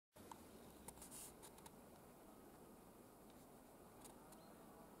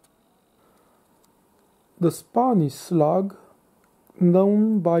The Spanish slug,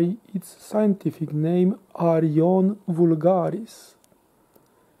 known by its scientific name Arion vulgaris,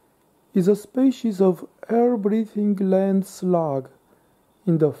 is a species of air-breathing land slug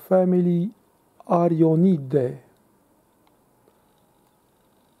in the family Arionidae.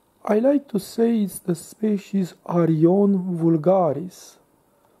 I like to say it's the species Arion vulgaris,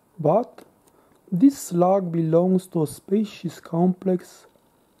 but this slug belongs to a species complex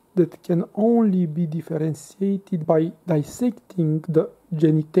that can only be differentiated by dissecting the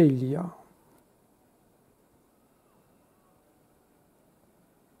genitalia.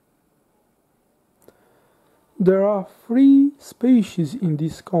 There are 3 species in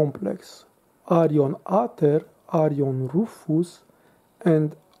this complex: Arion ater, Arion rufus,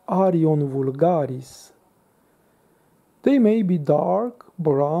 and Arion vulgaris. They may be dark,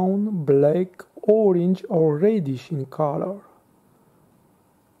 brown, black, orange, or reddish in color.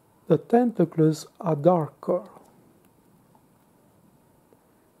 The tentacles are darker.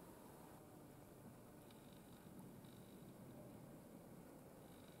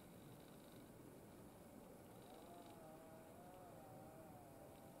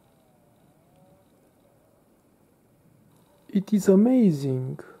 It is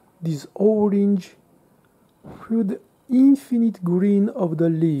amazing, this orange through the infinite green of the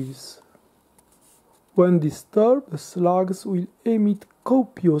leaves. When disturbed, the slugs will emit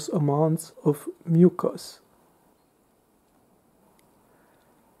copious amounts of mucus.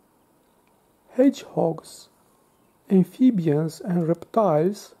 Hedgehogs, amphibians and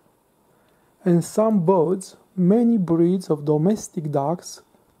reptiles, and some birds, many breeds of domestic ducks,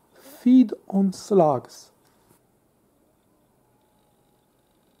 feed on slugs.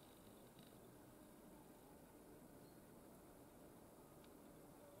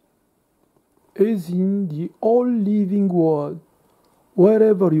 As in the all-living world,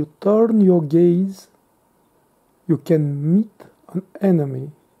 wherever you turn your gaze, you can meet an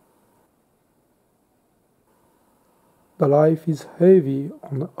enemy. The life is heavy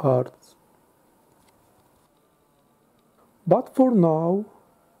on earth. But for now,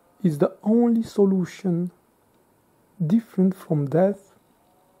 is the only solution, different from death,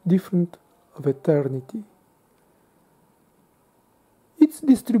 different of eternity. Its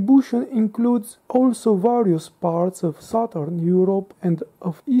distribution includes also various parts of southern Europe and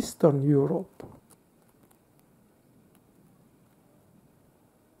of Eastern Europe.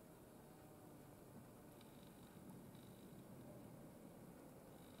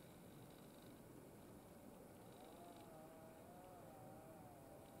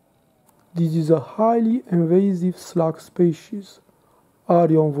 This is a highly invasive slug species.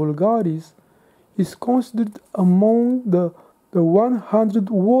 Arion vulgaris is considered among the 100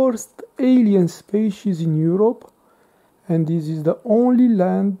 worst alien species in Europe, and this is the only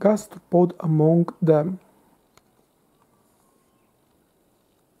land gastropod among them.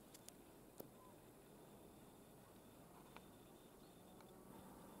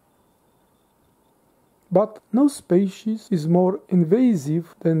 But no species is more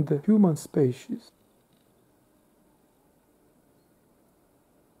invasive than the human species.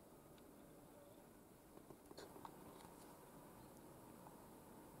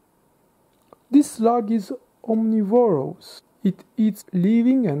 This slug is omnivorous. It eats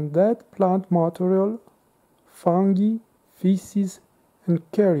living and dead plant material, fungi, feces, and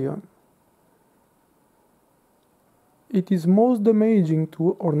carrion. It is most damaging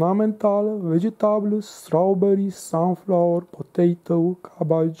to ornamental vegetables, strawberries, sunflower, potato,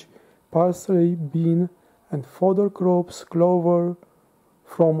 cabbage, parsley, bean, and fodder crops, clover,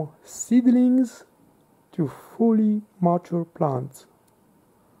 from seedlings to fully mature plants.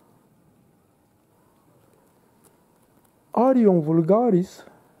 Arion vulgaris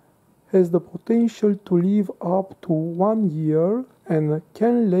has the potential to live up to 1 year and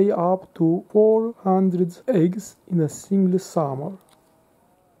can lay up to 400 eggs in a single summer.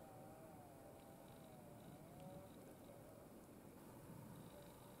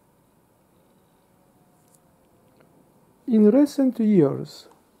 In recent years,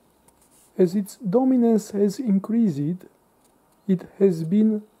 as its dominance has increased, it has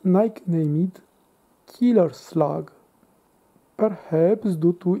been nicknamed killer slug, perhaps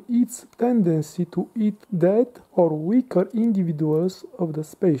due to its tendency to eat dead or weaker individuals of the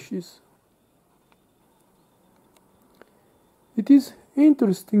species. It is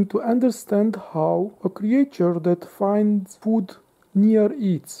interesting to understand how a creature that finds food near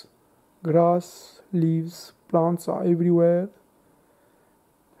it, grass, leaves, plants are everywhere,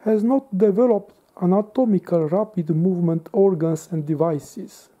 has not developed anatomical rapid movement organs and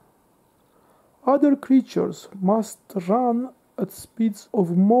devices. Other creatures must run at speeds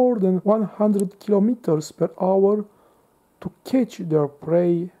of more than 100 kilometers per hour to catch their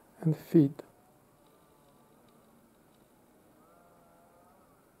prey and feed.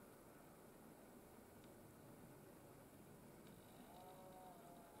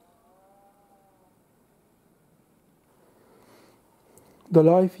 The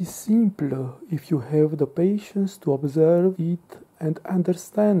life is simpler if you have the patience to observe it and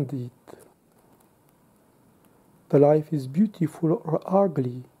understand it. The life is beautiful or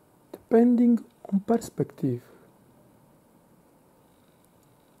ugly, depending on perspective.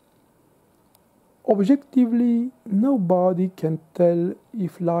 Objectively, nobody can tell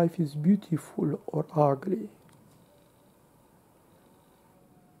if life is beautiful or ugly.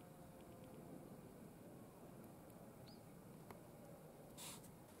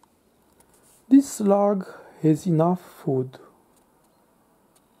 This slug has enough food.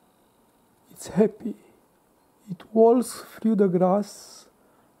 It's happy. It walks through the grass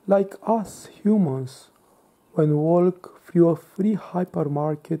like us humans when walk through a free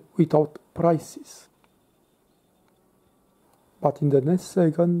hypermarket without prices. But in the next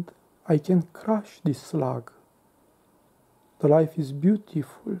second, I can crush this slug. The life is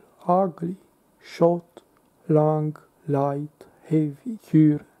beautiful, ugly, short, long, light, heavy,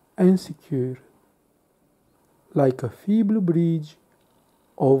 secure, insecure, like a feeble bridge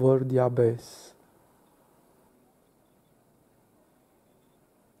over the abyss.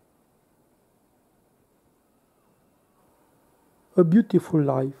 A beautiful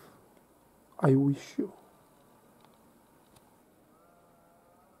life, I wish you.